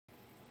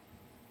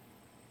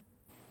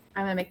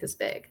to make this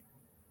big.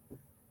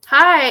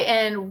 Hi,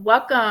 and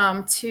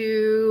welcome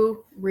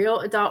to Real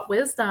Adult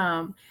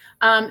Wisdom.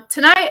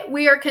 Tonight,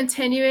 we are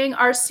continuing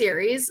our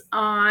series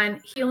on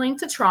healing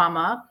to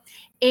trauma,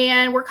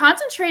 and we're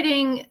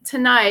concentrating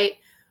tonight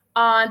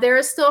on there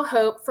is still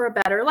hope for a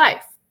better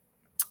life.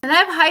 And I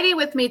have Heidi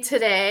with me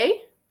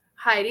today.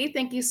 Heidi,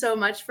 thank you so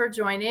much for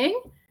joining.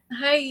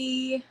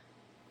 Hi.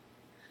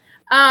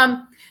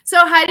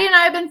 So Heidi and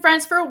I have been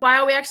friends for a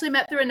while. We actually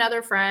met through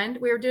another friend.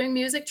 We were doing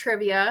music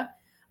trivia,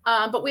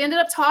 but we ended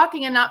up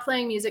talking and not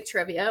playing music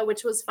trivia,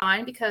 which was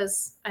fine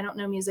because I don't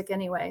know music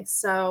anyway.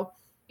 So,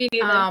 Me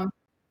neither.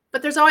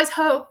 But there's always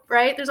hope,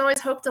 right? There's always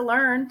hope to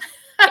learn.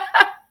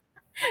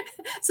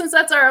 Since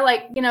that's our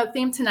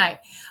theme tonight.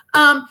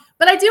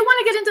 But I do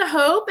want to get into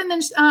hope, and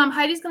then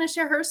Heidi's going to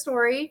share her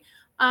story.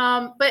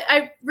 But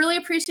I really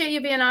appreciate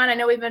you being on. I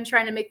know we've been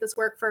trying to make this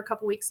work for a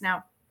couple weeks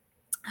now.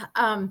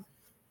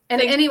 And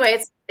Thanks.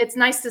 anyway, it's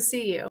nice to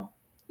see you.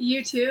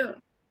 You too.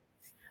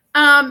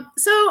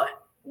 So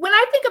when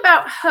I think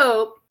about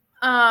hope,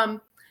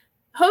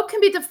 hope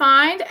can be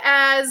defined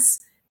as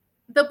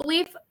the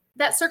belief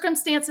that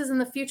circumstances in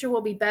the future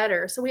will be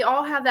better. So we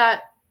all have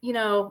that,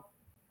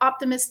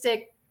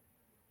 optimistic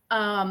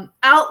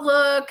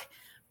outlook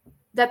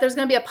that there's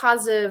going to be a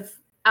positive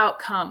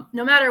outcome,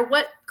 no matter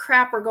what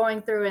crap we're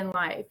going through in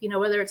life,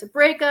 whether it's a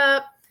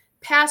breakup,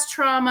 past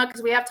trauma,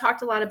 because we have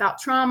talked a lot about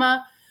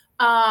trauma,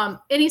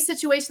 any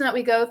situation that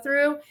we go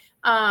through.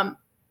 I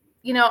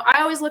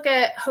always look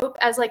at hope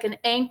as like an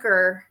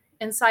anchor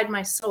inside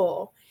my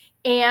soul.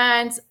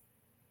 And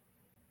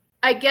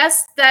I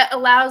guess that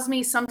allows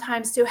me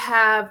sometimes to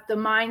have the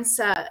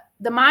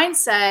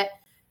mindset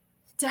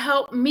to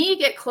help me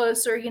get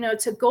closer,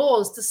 to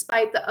goals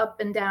despite the up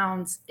and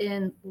downs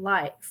in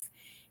life.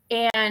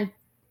 And,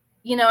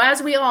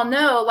 as we all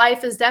know,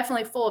 life is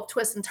definitely full of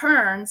twists and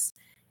turns.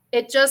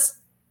 It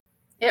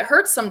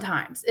hurts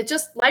sometimes.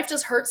 Life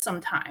just hurts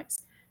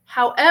sometimes.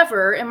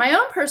 However, in my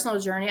own personal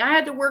journey, I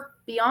had to work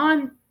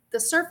beyond the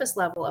surface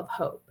level of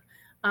hope.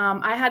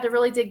 I had to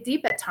really dig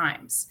deep at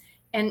times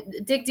and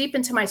dig deep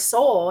into my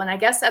soul. And I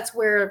guess that's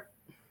where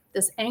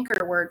this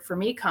anchor word for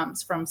me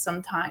comes from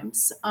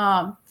sometimes.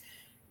 I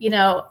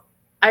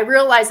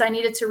realized I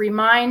needed to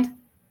remind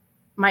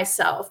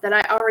myself that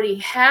I already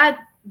had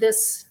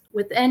this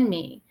within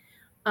me.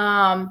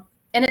 And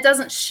it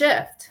doesn't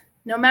shift.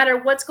 No matter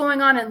what's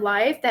going on in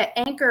life, that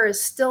anchor is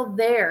still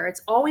there.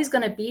 It's always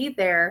going to be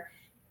there.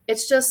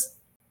 It's just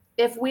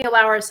if we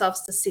allow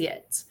ourselves to see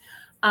it.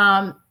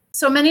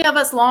 So many of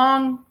us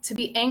long to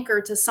be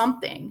anchored to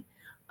something,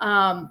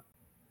 to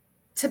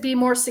be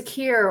more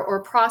secure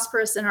or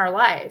prosperous in our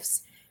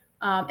lives.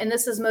 And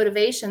this is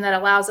motivation that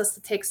allows us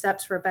to take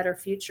steps for a better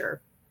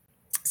future.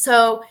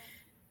 So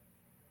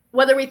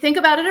whether we think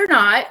about it or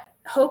not,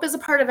 hope is a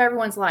part of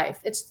everyone's life.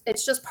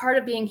 It's just part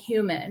of being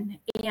human,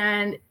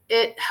 and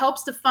it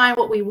helps define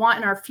what we want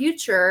in our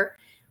future,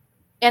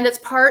 and it's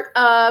part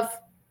of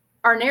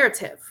our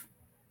narrative.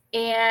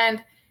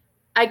 And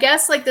I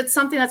guess that's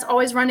something that's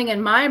always running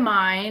in my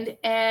mind.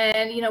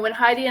 And when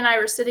Heidi and I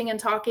were sitting and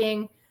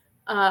talking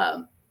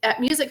at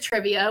music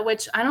trivia,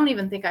 which I don't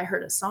even think I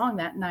heard a song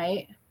that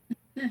night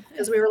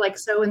because we were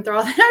so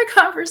enthralled in our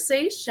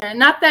conversation.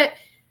 Not that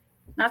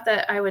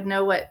I would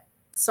know what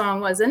song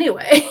was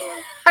anyway.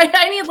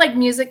 I need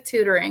music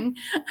tutoring.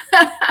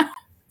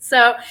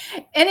 So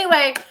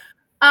anyway,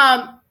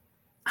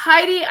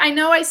 Heidi, I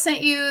know I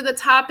sent you the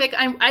topic.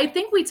 I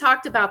think we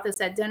talked about this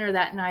at dinner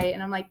that night,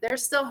 and I'm like,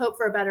 there's still hope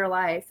for a better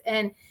life.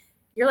 And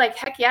you're like,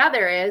 heck yeah,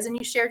 there is. And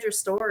you shared your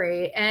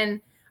story. And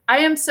I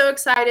am so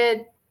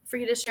excited for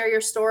you to share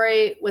your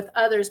story with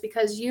others,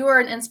 because you are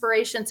an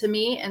inspiration to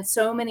me and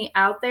so many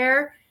out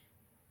there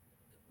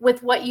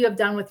with what you have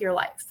done with your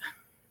life.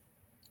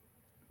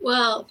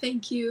 Well,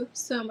 thank you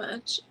so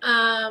much.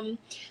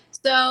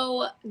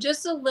 So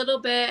just a little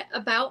bit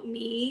about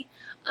me.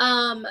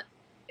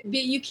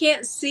 You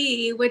can't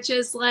see, which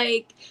is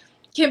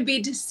can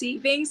be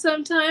deceiving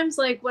sometimes.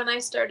 When I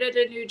started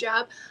a new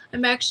job,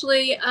 I'm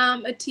actually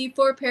a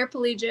T4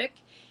 paraplegic,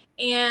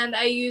 and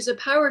I use a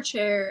power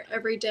chair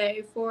every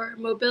day for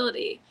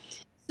mobility.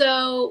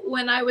 So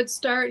when I would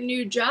start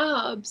new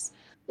jobs,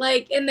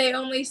 and they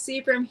only see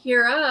from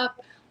here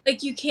up,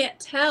 you can't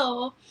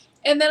tell.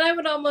 And then I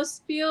would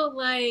almost feel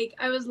like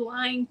I was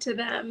lying to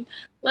them.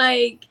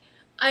 I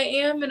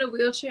am in a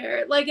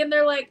wheelchair. And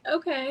they're like,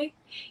 okay.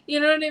 You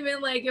know what I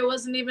mean? It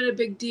wasn't even a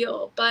big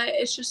deal, but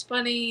it's just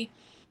funny.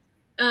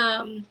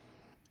 I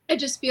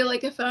just feel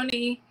like a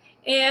phony.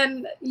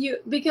 And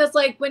because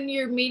when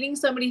you're meeting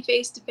somebody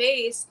face to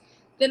face,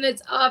 then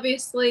it's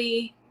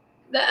obviously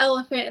the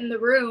elephant in the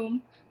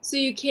room, so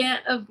you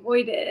can't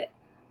avoid it.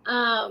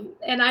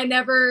 And I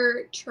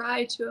never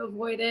try to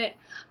avoid it.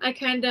 I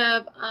kind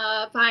of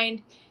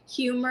find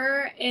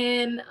humor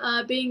in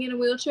being in a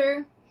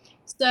wheelchair.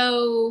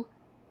 So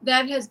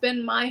that has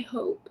been my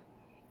hope,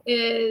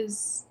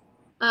 is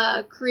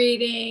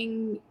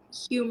creating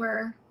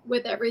humor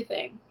with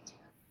everything.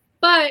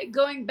 But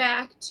going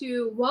back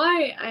to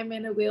why I'm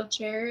in a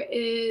wheelchair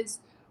is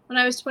when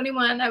I was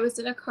 21, I was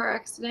in a car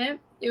accident.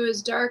 It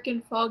was dark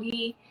and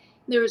foggy.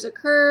 There was a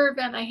curve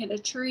and I hit a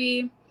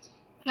tree.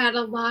 Had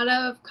a lot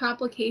of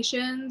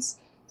complications.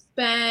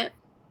 Spent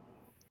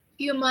a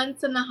few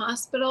months in the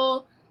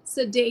hospital,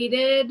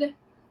 sedated.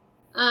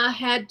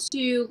 Had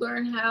to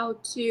learn how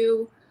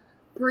to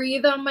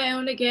breathe on my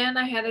own again.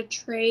 I had a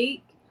trach.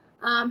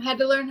 Had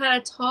to learn how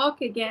to talk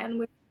again,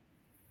 which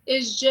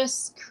is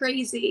just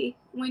crazy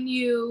when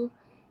you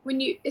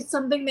it's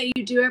something that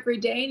you do every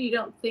day and you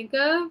don't think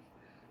of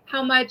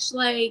how much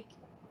like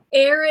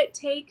air it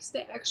takes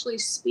to actually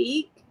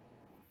speak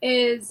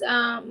is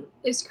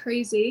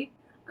crazy.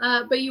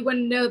 But you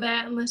wouldn't know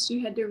that unless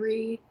you had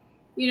to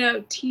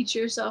teach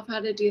yourself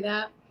how to do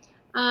that.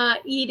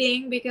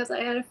 Eating, because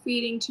I had a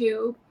feeding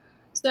tube,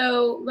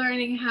 so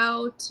learning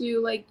how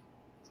to like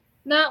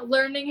not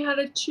learning how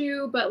to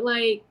chew, but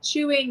like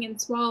chewing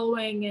and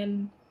swallowing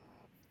and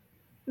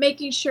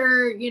making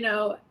sure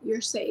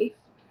you're safe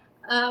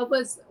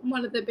was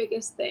one of the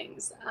biggest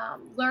things.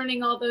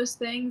 Learning all those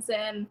things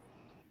and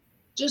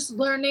just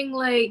learning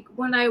like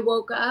when I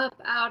woke up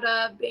out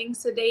of being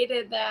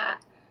sedated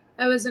that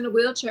I was in a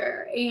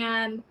wheelchair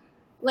and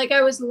like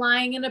I was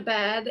lying in a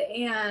bed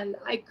and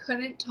I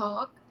couldn't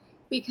talk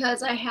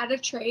because I had a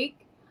trach,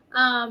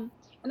 and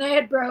I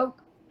had broke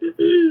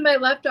my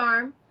left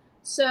arm.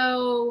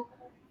 So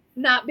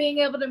not being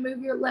able to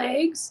move your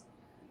legs.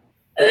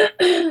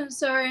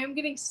 Sorry, I'm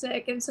getting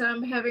sick and so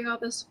I'm having all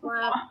this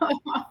phlegm.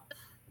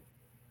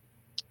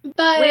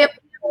 But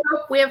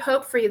we have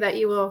hope for you that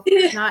you will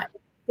not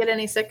get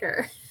any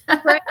sicker.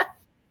 Right.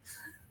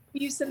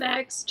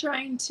 Mucinex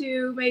trying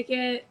to make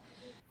it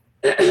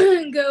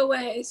go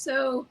away.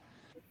 So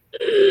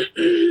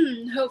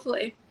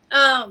hopefully.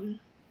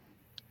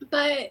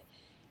 But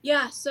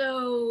yeah,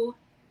 so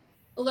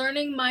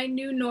learning my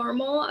new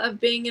normal of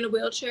being in a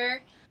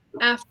wheelchair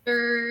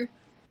after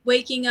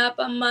waking up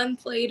a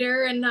month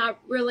later and not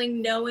really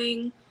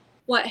knowing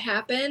what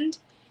happened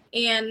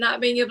and not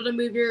being able to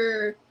move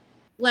your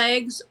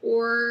legs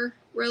or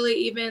really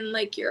even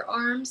like your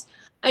arms.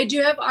 I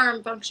do have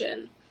arm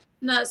function.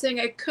 I'm not saying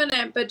I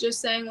couldn't, but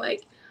just saying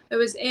like I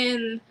was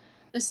in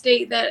a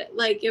state that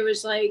like it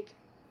was like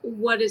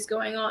what is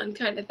going on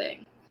kind of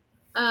thing.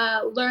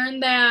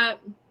 Learned that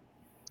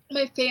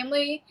my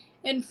family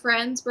and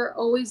friends were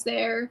always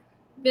there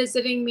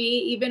visiting me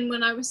even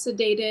when I was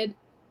sedated.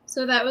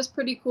 So that was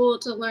pretty cool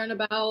to learn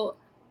about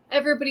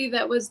everybody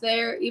that was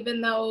there, even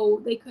though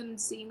they couldn't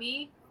see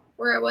me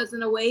or I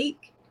wasn't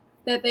awake,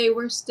 that they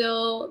were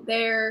still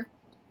there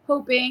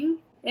hoping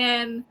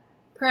and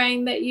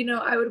praying that,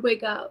 I would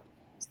wake up.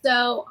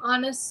 So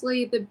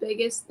honestly, the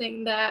biggest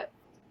thing that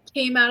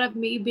came out of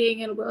me being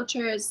in a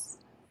wheelchair is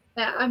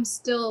that I'm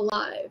still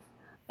alive.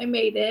 I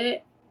made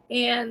it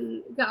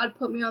and God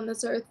put me on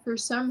this earth for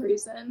some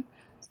reason.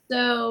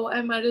 So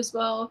I might as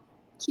well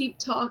keep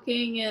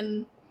talking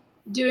and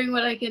doing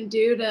what I can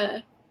do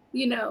to,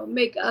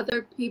 make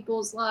other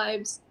people's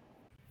lives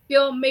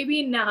feel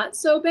maybe not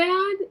so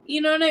bad. You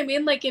know what I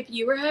mean? Like if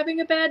you were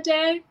having a bad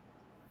day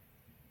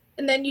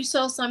and then you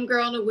saw some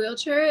girl in a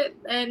wheelchair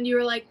and you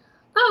were like,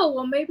 oh,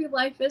 well, maybe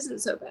life isn't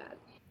so bad.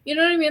 You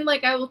know what I mean?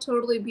 Like I will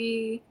totally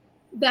be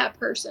that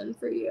person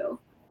for you.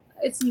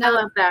 It's not. I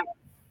love that.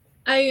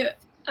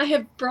 I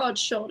have broad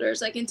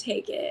shoulders. I can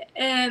take it.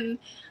 And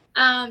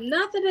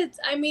not that it's,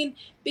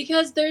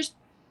 because there's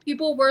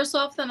people worse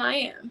off than I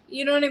am.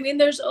 You know what I mean?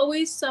 There's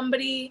always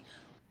somebody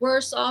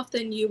worse off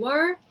than you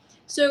are.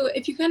 So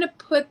if you kind of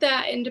put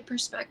that into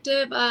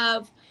perspective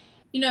of,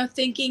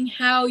 thinking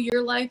how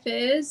your life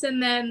is,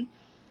 and then,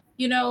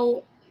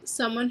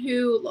 someone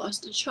who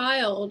lost a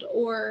child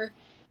or,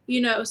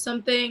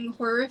 something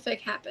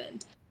horrific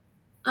happened.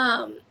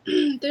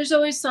 There's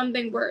always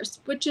something worse,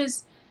 which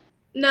is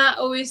not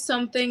always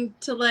something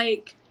to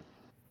like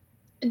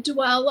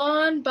dwell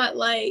on, but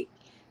like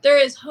there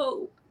is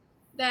hope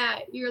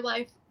that your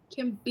life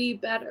can be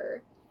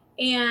better.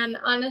 And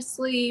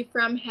honestly,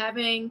 from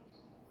having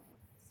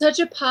such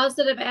a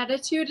positive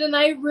attitude, and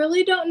I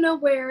really don't know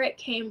where it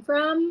came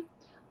from.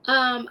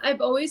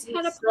 I've always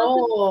had a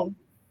positive,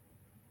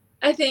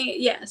 I think,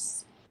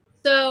 yes.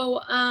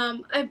 So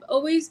I've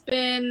always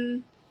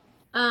been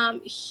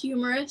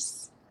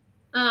humorous,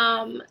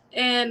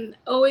 and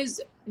always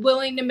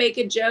willing to make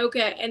a joke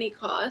at any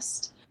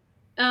cost,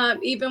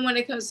 even when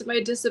it comes to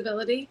my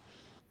disability.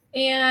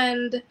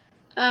 And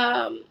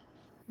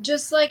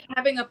just like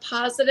having a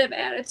positive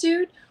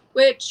attitude,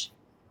 which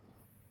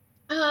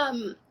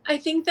I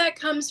think that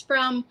comes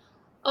from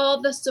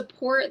all the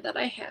support that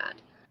I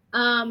had.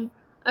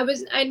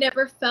 I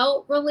never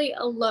felt really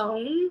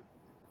alone,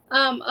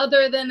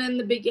 other than in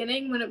the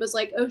beginning when it was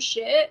like, oh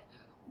shit,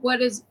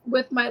 what is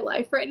with my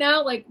life right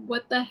now? Like,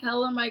 what the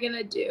hell am I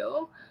gonna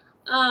do?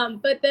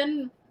 But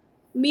then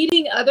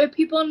meeting other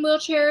people in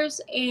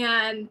wheelchairs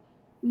and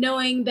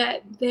knowing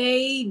that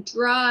they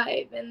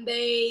drive and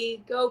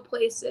they go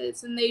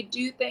places and they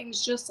do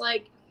things just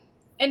like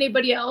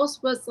anybody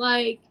else was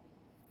like,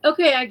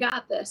 okay, I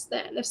got this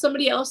then. If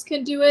somebody else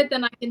can do it,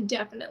 then I can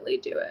definitely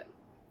do it.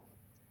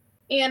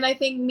 And I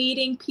think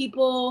meeting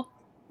people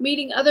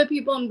meeting other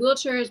people in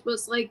wheelchairs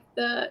was like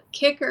the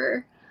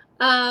kicker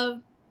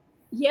of,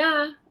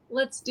 yeah,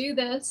 let's do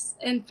this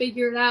and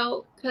figure it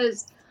out,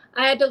 because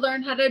I had to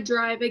learn how to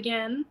drive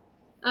again.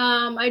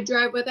 I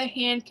drive with a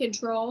hand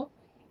control,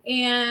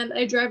 and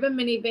I drive a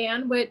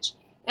minivan, which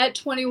at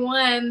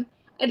 21,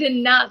 I did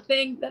not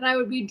think that I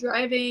would be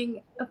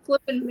driving a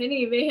flippin'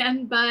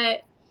 minivan,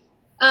 but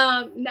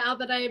now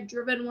that I have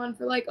driven one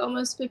for like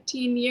almost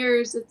 15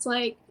 years, it's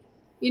like,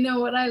 you know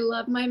what? I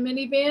love my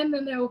minivan,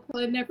 and I will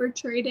probably never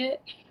trade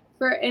it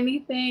for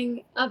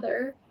anything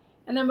other.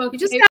 And I'm okay. You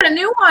just got a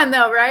new one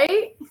though,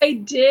 right? I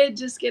did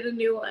just get a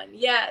new one.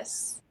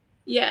 Yes.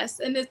 Yes.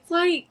 And it's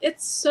like,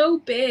 it's so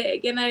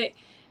big.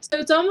 So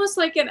it's almost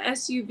like an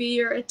SUV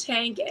or a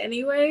tank,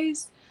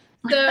 anyways.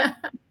 So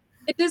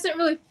it doesn't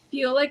really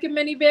feel like a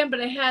minivan, but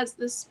it has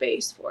the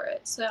space for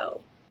it.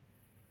 So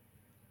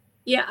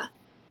yeah,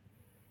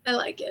 I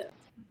like it.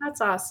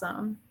 That's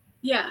awesome.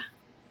 Yeah.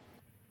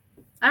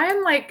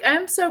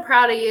 I'm so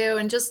proud of you.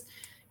 And just,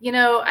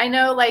 I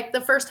know like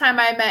the first time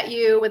I met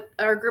you with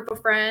our group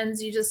of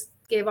friends, you just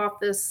gave off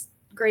this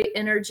great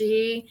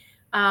energy,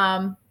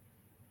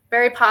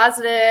 very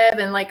positive.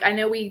 And like, I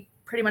know we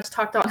pretty much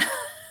talked on,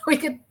 we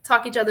could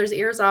talk each other's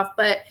ears off,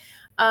 but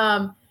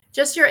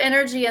just your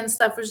energy and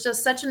stuff was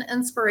just such an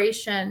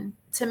inspiration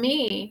to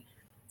me.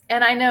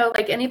 And I know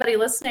like anybody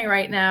listening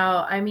right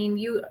now, I mean,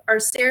 you are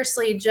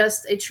seriously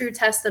just a true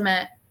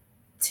testament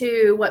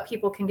to what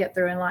people can get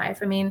through in life.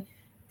 I mean,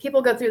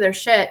 people go through their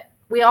shit.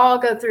 We all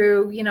go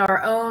through,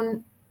 our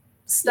own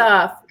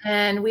stuff,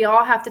 and we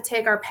all have to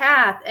take our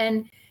path.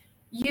 And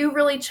you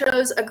really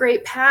chose a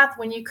great path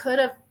when you could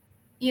have,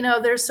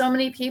 there's so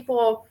many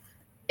people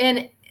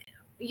in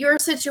your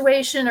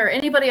situation or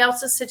anybody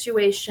else's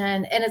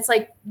situation. And it's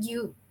like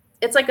I'm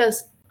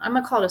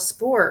gonna call it a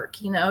sport,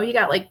 you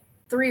got like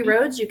 3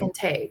 roads you can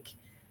take.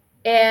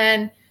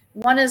 And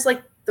one is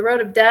like the road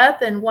of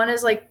death, and one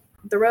is like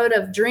the road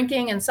of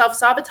drinking and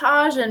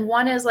self-sabotage, and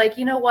one is like,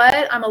 you know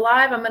what, I'm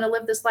alive, I'm going to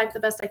live this life the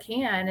best I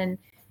can. And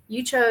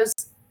you chose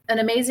an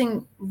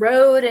amazing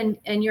road,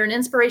 and you're an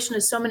inspiration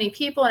to so many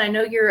people. And I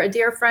know you're a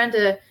dear friend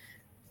to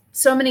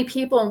so many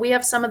people, and we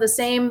have some of the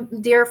same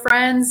dear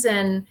friends.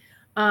 And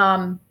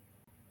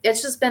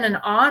it's just been an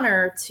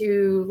honor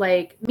to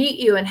like meet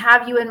you and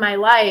have you in my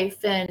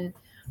life, and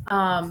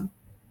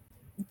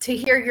to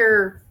hear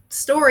your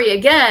story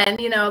again.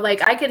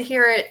 Like I could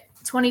hear it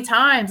 20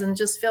 times and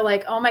just feel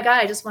like, oh my God,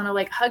 I just want to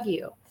like hug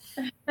you.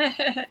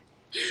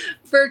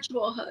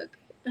 Virtual hug.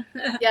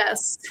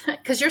 Yes,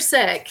 because you're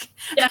sick.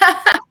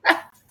 Yeah.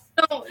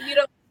 No, you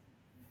don't.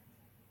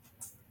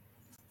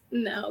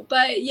 No,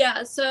 but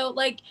yeah, so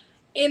like,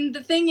 and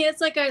the thing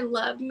is, like, I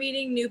love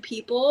meeting new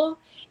people,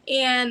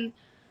 and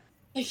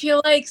I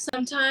feel like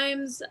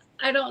sometimes,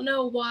 I don't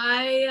know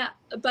why,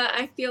 but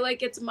I feel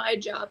like it's my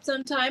job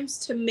sometimes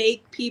to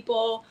make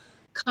people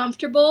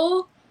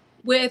comfortable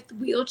with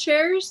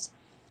wheelchairs.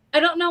 I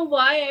don't know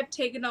why I've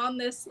taken on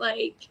this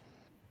like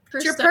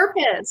it's your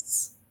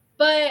purpose,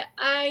 but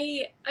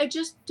I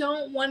just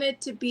don't want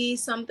it to be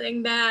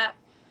something that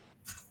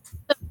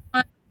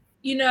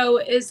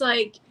is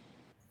like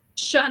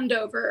shunned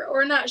over,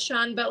 or not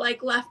shunned, but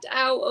like left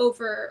out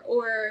over,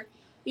 or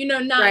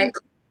not right.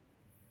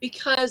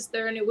 Because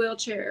they're in a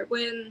wheelchair,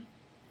 when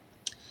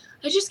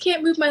I just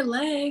can't move my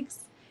legs.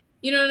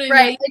 You know what I mean?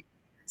 Right.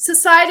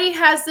 Society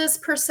has this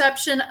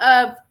perception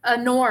of a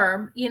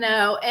norm,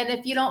 and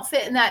if you don't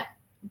fit in that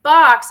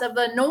box of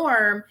the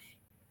norm,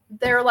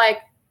 they're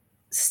like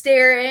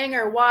staring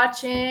or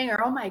watching,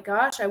 or, oh my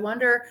gosh, I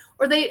wonder,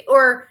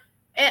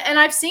 and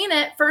I've seen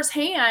it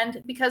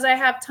firsthand because I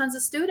have tons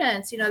of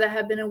students, that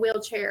have been in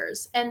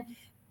wheelchairs, and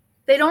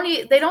they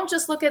don't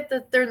just look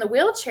at they're in the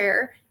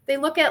wheelchair. They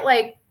look at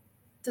like,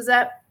 is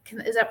that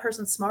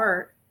person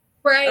smart?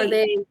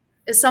 Right.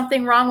 Is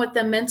something wrong with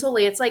them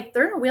mentally? It's like,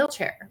 they're in a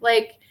wheelchair.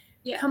 Like,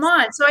 yes. Come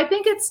on. So I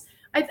think it's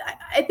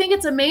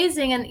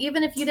amazing. And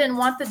even if you didn't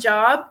want the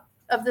job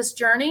of this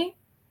journey,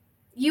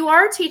 you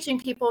are teaching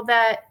people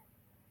that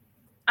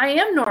I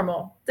am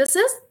normal. This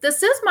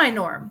is my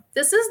norm.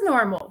 This is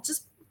normal.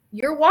 Just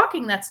you're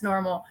walking, that's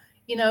normal.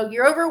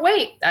 You're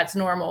overweight, that's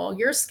normal.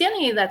 You're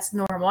skinny, that's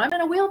normal. I'm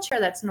in a wheelchair,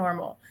 that's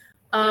normal.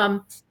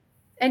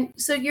 And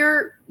so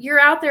you're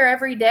out there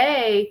every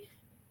day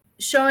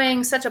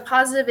showing such a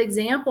positive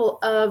example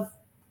of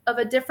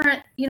a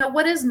different,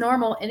 what is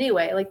normal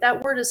anyway? Like,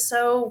 that word is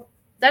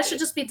that should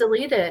just be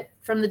deleted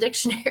from the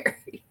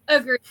dictionary.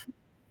 Agreed.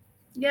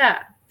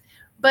 Yeah.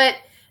 But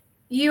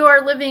you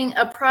are living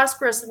a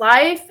prosperous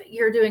life.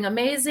 You're doing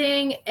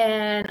amazing.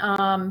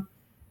 And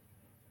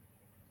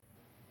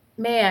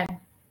man,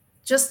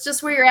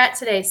 just where you're at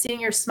today, seeing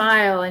your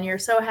smile, and you're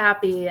so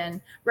happy,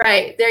 and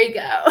right, there you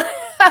go.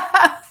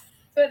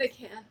 But I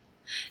can.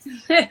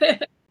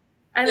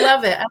 I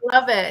love it. I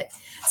love it.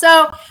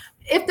 So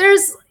if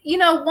there's,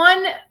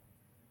 one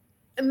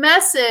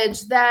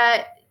message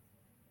that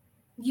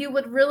you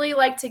would really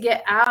like to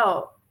get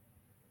out,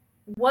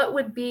 what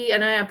would be,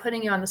 and I am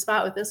putting you on the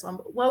spot with this one,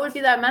 but what would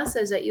be that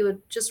message that you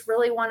would just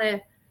really want to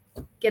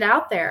get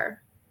out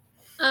there?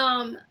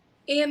 And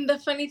the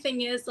funny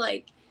thing is,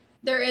 like,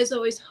 there is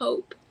always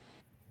hope.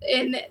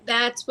 And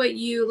that's what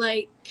you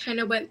like kind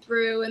of went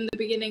through in the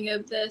beginning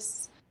of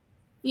this,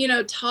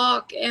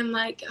 talk. And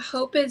like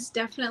hope is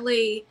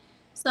definitely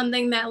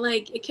something that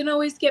like it can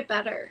always get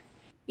better.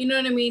 You know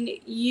what I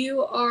mean?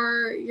 You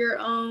are your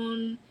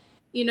own,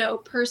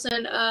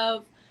 person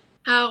of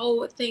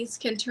how things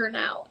can turn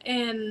out.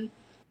 And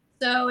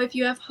so if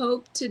you have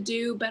hope to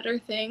do better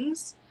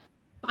things,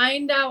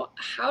 find out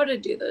how to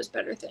do those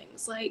better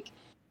things, like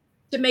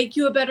to make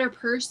you a better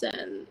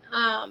person,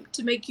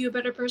 to make you a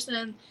better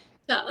person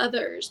to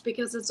others,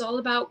 because it's all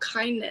about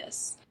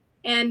kindness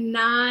and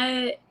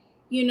not,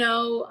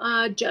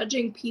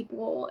 judging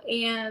people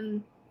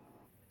and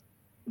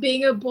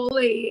being a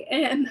bully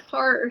and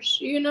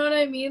harsh. You know what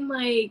I mean?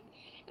 Like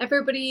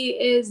everybody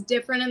is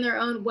different in their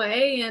own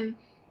way, and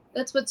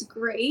that's what's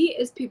great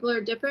is people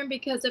are different,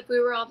 because if we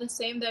were all the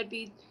same, that'd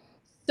be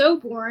so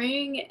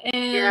boring. Yeah.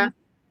 And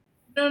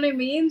you know what I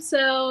mean?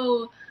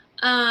 So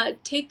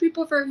take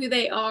people for who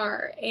they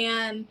are,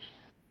 and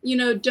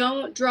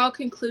don't draw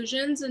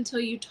conclusions until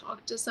you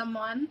talk to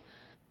someone,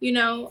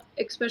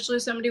 especially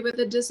somebody with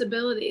a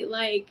disability.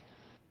 Like,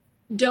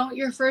 don't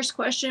your first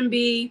question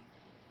be,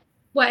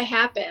 what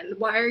happened?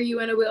 Why are you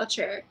in a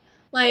wheelchair?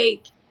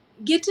 Like,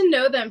 get to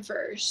know them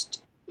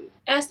first.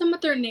 Ask them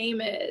what their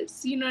name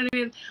is. You know what I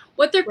mean?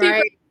 What their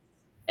favorite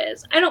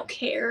is. I don't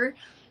care.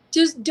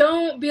 Just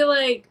don't be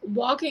like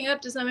walking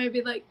up to somebody and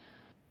be like,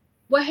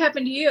 what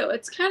happened to you?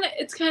 It's kind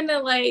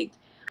of like,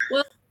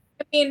 well,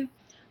 I mean,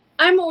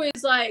 I'm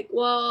always like,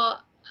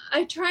 well,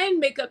 I try and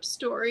make up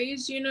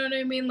stories, you know what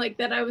I mean? Like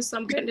that I was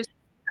some kind of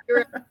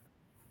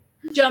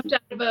jumped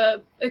out of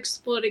a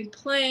exploding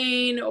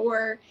plane,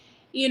 or,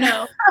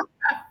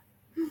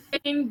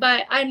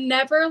 but I'm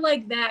never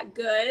like that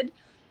good.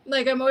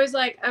 Like I'm always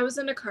like, I was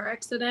in a car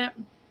accident.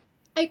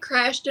 I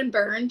crashed and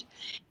burned,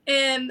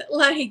 and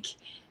like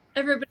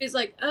everybody's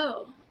like,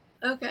 oh,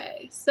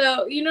 okay.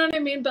 So, you know what I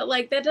mean? But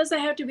like that doesn't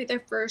have to be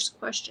their first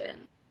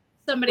question.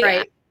 Somebody Right.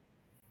 asked.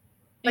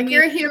 Like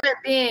you're a human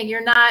being.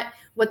 You're not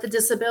what the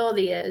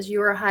disability is.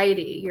 You're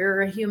Heidi.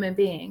 You're a human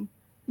being.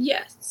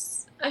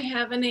 Yes, I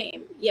have a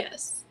name.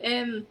 Yes.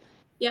 And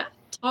yeah,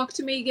 talk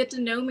to me, get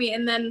to know me,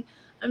 and then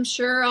I'm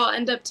sure I'll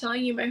end up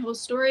telling you my whole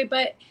story.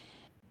 But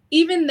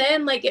even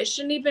then, like it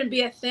shouldn't even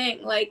be a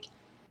thing. Like,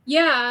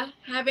 yeah,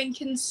 having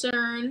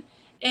concern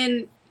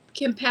and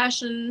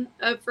compassion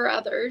for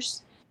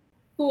others,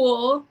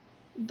 cool.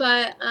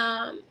 But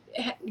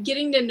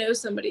getting to know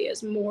somebody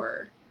is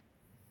more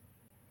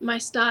my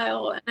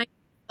style, and I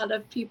a lot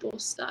of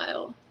people's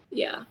style.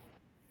 Yeah,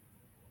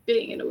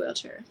 being in a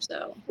wheelchair.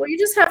 So well, you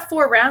just have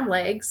 4 round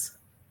legs.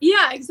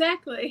 Yeah,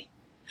 exactly.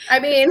 I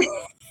mean,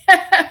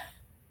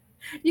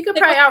 you could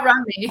probably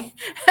outrun me.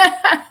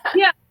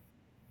 Yeah,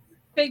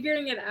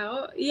 figuring it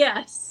out.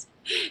 Yes.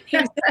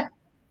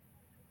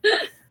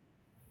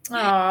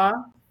 Aw.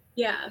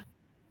 Yeah.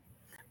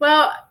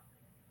 Well,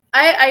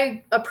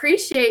 I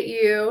appreciate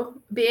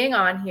you being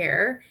on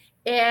here,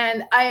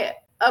 and I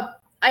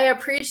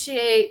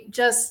appreciate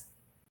just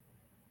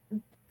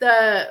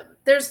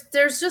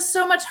there's just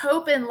so much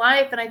hope in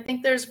life, and I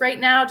think there's right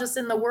now just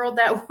in the world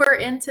that we're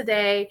in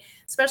today,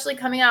 especially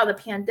coming out of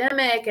the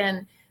pandemic,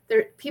 and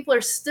people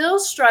are still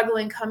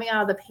struggling coming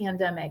out of the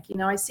pandemic.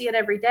 I see it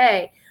every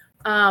day,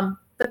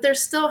 but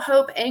there's still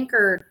hope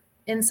anchored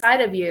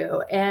inside of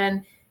you,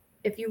 and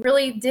if you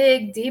really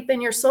dig deep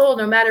in your soul,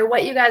 no matter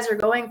what you guys are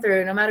going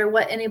through, no matter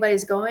what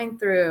anybody's going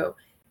through,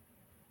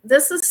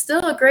 this is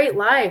still a great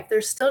life.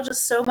 There's still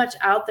just so much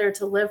out there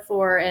to live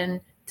for and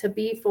to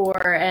be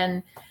for.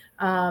 And,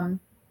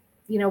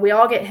 we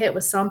all get hit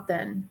with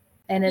something,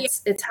 and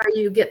it's how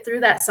you get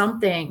through that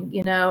something,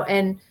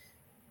 and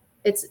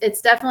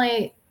it's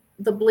definitely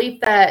the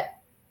belief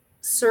that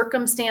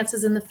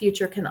circumstances in the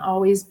future can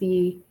always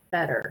be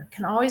better.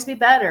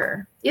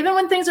 Even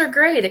when things are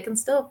great, it can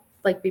still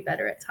be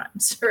better at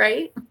times,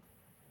 right?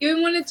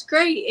 Even when it's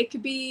great, it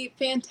could be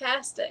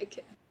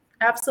fantastic.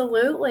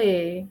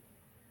 Absolutely.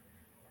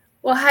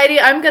 Well, Heidi,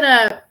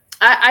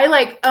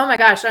 oh my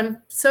gosh,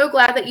 I'm so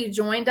glad that you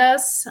joined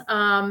us.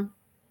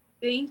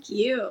 Thank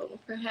you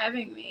for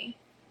having me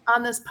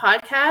on this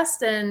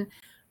podcast. And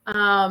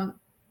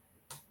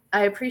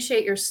I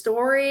appreciate your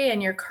story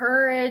and your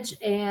courage.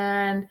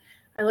 And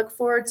I look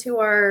forward to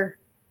our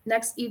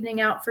next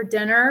evening out for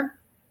dinner.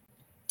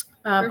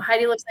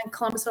 Heidi lives in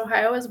Columbus,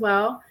 Ohio as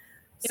well.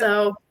 Yep.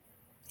 So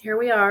here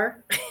we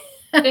are.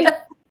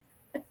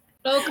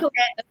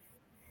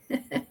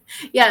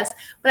 Yes.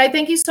 But I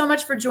thank you so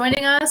much for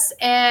joining us.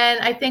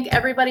 And I thank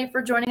everybody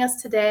for joining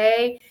us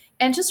today.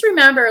 And just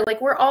remember,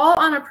 we're all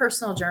on a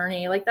personal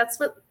journey. That's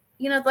what,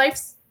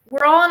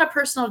 we're all on a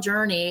personal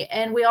journey,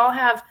 and we all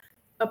have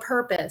a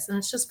purpose, and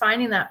it's just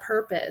finding that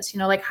purpose.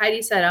 Like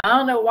Heidi said, I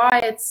don't know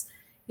why it's,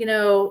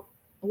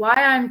 why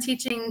I'm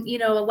teaching,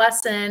 a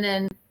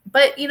lesson,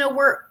 but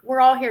we're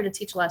all here to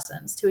teach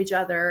lessons to each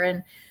other.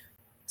 And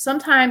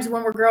sometimes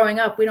when we're growing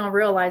up, we don't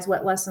realize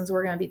what lessons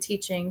we're going to be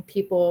teaching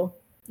people,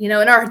 in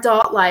our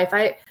adult life.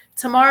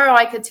 Tomorrow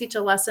I could teach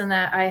a lesson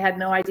that I had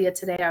no idea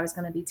today I was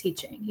going to be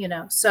teaching,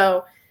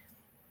 so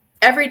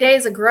every day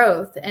is a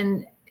growth,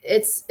 and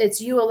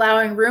it's you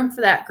allowing room for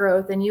that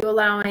growth and you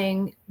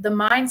allowing the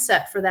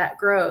mindset for that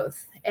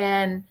growth.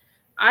 And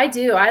I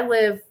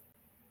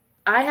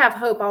have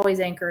hope always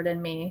anchored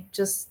in me,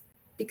 just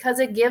because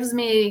it gives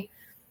my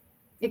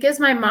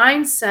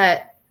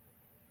mindset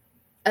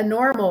a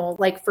normal,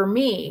 like for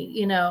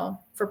me,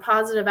 for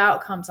positive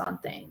outcomes on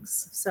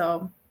things.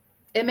 So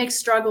it makes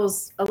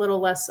struggles a little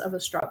less of a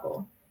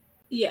struggle.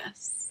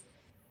 Yes.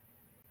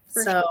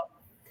 So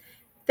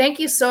thank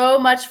you so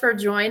much for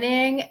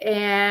joining.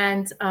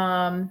 And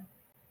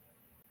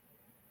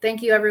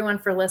thank you everyone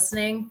for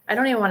listening. I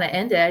don't even want to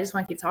end it. I just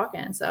want to keep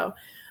talking. So,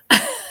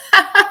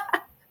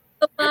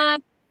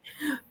 but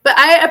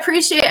I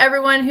appreciate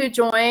everyone who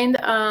joined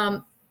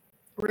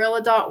Real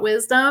Adult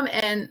Wisdom.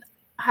 And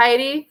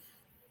Heidi,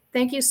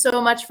 thank you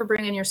so much for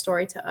bringing your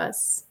story to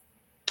us.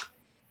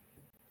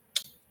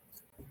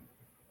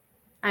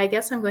 I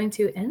guess I'm going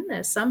to end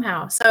this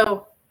somehow.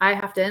 So I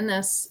have to end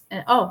this.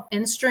 And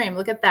end stream.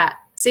 Look at that.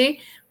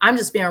 See, I'm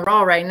just being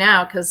raw right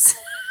now because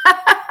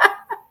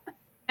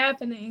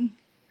happening.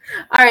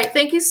 All right.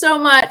 Thank you so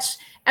much.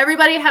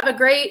 Everybody have a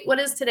great, what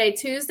is today?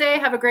 Tuesday.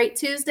 Have a great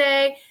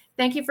Tuesday.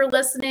 Thank you for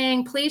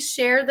listening. Please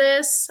share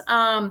this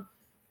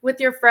with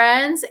your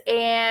friends.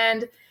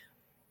 And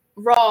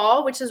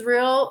Raw, which is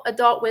Real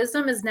Adult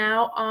Wisdom, is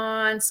now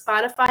on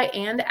Spotify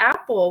and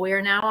Apple. We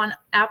are now on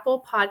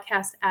Apple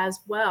Podcasts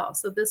as well.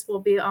 So this will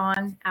be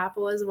on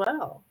Apple as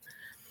well.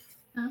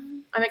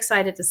 I'm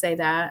excited to say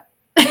that.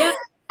 Yeah.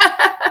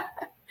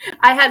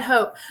 I had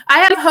hope. I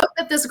have hope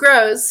that this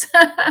grows.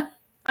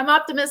 I'm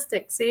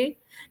optimistic. See?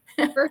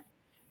 All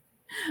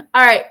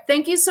right.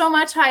 Thank you so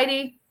much,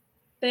 Heidi.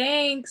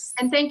 Thanks.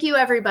 And thank you,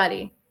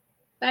 everybody.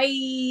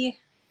 Bye.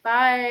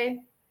 Bye.